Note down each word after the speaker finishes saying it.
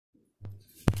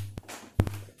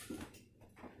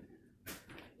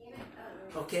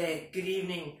Okay, good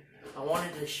evening. I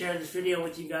wanted to share this video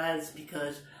with you guys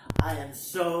because I am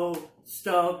so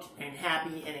stoked and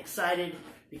happy and excited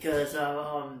because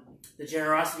of the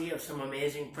generosity of some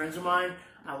amazing friends of mine.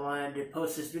 I wanted to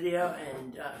post this video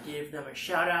and give them a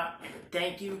shout out and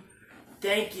thank you.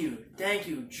 Thank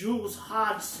you, Jules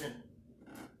Hodgson.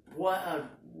 What a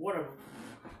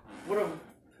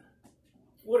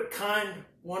kind,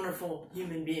 wonderful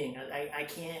human being. I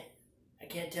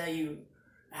can't tell you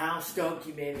how stoked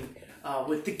you made me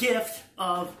with the gift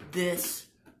of this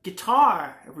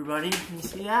guitar. Everybody, can you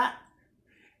see that?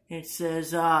 It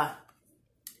says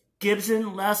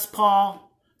Gibson Les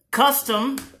Paul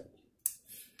Custom.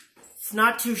 It's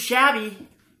not too shabby.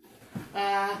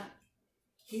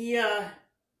 He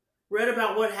read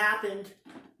about what happened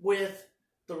with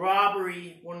the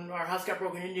robbery when our house got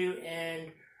broken into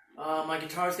and my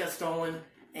guitars got stolen,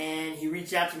 and he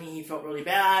reached out to me. He felt really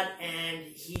bad, and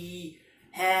he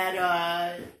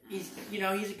had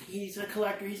he's a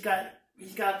collector. He's got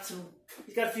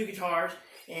a few guitars,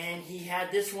 and he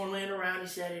had this one laying around. He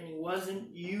said, and he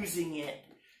wasn't using it,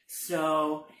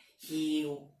 so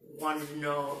he wanted to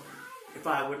know if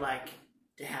I would like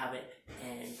to have it,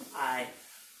 and I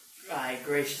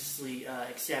graciously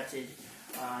accepted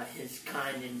his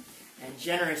kind and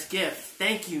generous gift.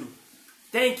 Thank you,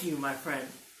 my friend.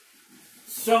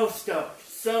 So stoked.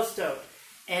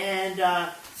 And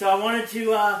so I wanted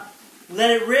to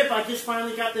let it rip. I just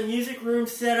finally got the music room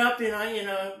set up in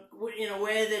a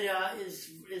way that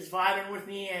is vibing with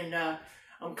me, and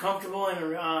I'm comfortable,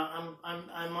 and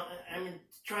I'm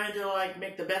trying to like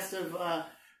make the best of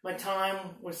my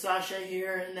time with Sasha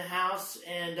here in the house,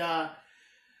 and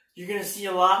you're gonna see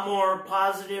a lot more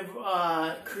positive,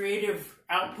 creative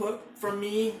output from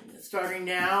me starting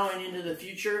now and into the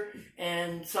future,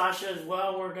 and Sasha as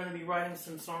well. We're gonna be writing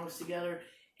some songs together,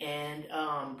 and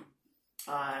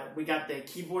we got the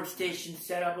keyboard station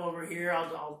set up over here.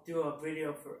 I'll do a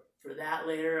video for that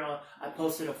later. I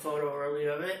posted a photo earlier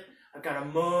of it. I've got a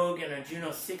Moog and a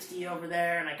Juno 60 over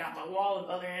there, and I got my wall of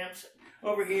other amps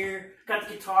over here. Got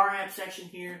the guitar amp section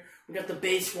here. We got the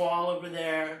bass wall over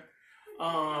there.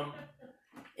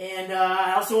 And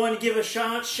I also want to give a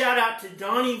shout out to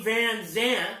Donnie Van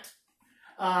Zant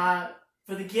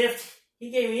for the gift.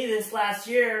 He gave me this last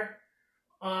year,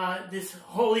 this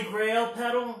Holy Grail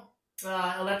pedal,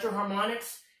 Electro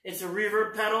Harmonics. It's a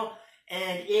reverb pedal,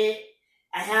 and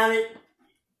I have it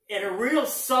at a real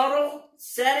subtle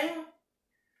setting,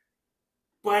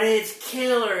 but it's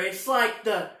killer. It's like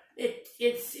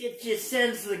it just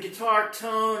sends the guitar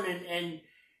tone and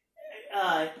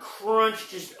crunch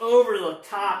just over the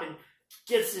top and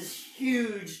gets this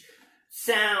huge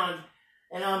sound.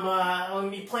 And I'm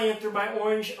going to be playing through my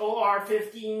orange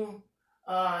OR15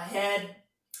 head.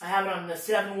 I have it on the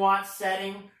 7-watt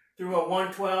setting through a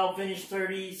 112 vintage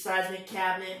 30 seismic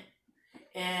cabinet.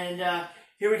 And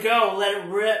here we go. Let it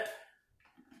rip.